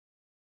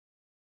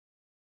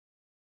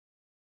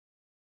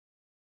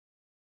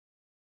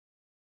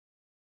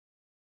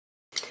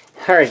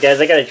Alright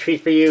guys, I got a treat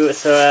for you.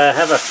 So I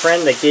have a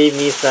friend that gave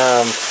me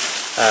some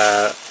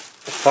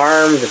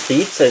farmed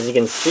beets, as you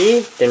can see.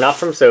 They're not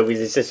from Sobeys,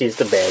 it's just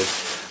used a bag.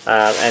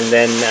 And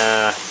then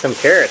some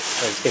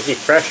carrots, as you can see,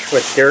 fresh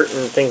with dirt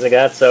and things like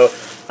that. So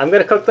I'm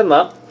going to cook them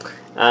up.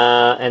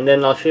 And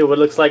then I'll show you what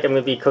it looks like. I'm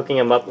going to be cooking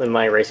them up in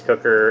my rice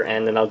cooker,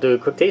 and then I'll do a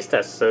quick taste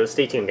test. So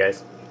stay tuned,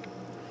 guys.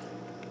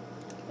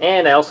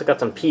 And I also got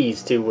some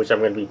peas too, which I'm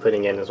going to be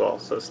putting in as well.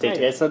 So stay tuned.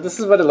 Okay, so this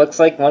is what it looks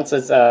like once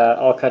it's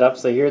all cut up.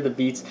 So here are the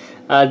beets.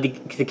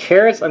 The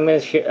carrots, I'm going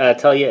to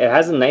tell you, it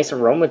has a nice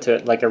aroma to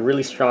it, like a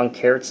really strong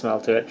carrot smell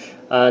to it.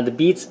 The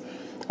beets,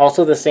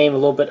 also the same, a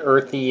little bit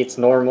earthy. It's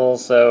normal.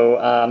 So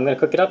I'm going to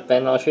cook it up,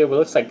 and I'll show you what it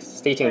looks like.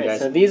 Stay tuned, guys.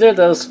 So these are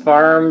those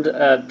farmed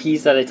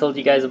peas that I told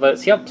you guys about.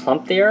 See how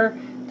plump they are?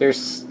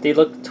 They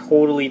look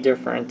totally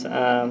different. So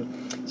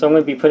I'm going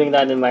to be putting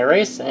that in my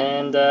rice,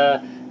 and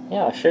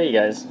yeah, I'll show you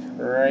guys.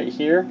 Right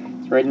here,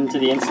 it's right into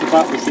the Instant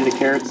Pot. We see the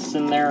carrots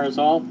in there as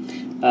well.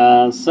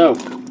 So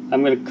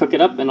I'm going to cook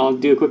it up, and I'll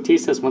do a quick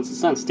taste test once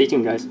it's done. Stay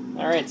tuned, guys.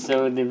 Alright,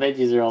 so the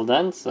veggies are all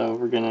done, so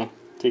we're going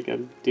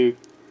to do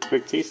a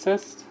quick taste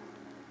test.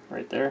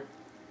 Right there.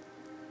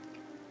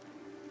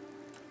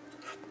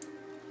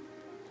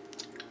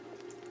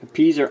 The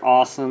peas are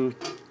awesome.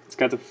 It's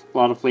got a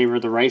lot of flavor.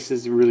 The rice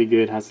is really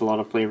good, has a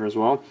lot of flavor as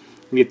well.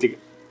 You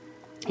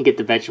get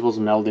the vegetables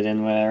melded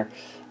in there.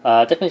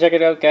 Definitely check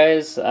it out,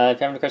 guys. If you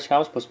have any questions,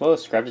 comments, post below,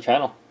 subscribe to the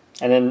channel.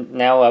 And then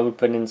now I would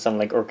put in some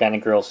like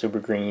organic grill super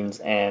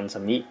greens and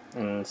some meat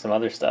and some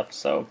other stuff.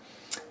 So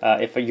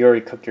if you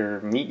already cooked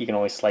your meat, you can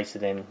always slice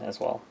it in as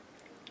well.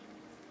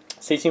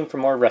 Stay tuned for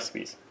more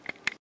recipes.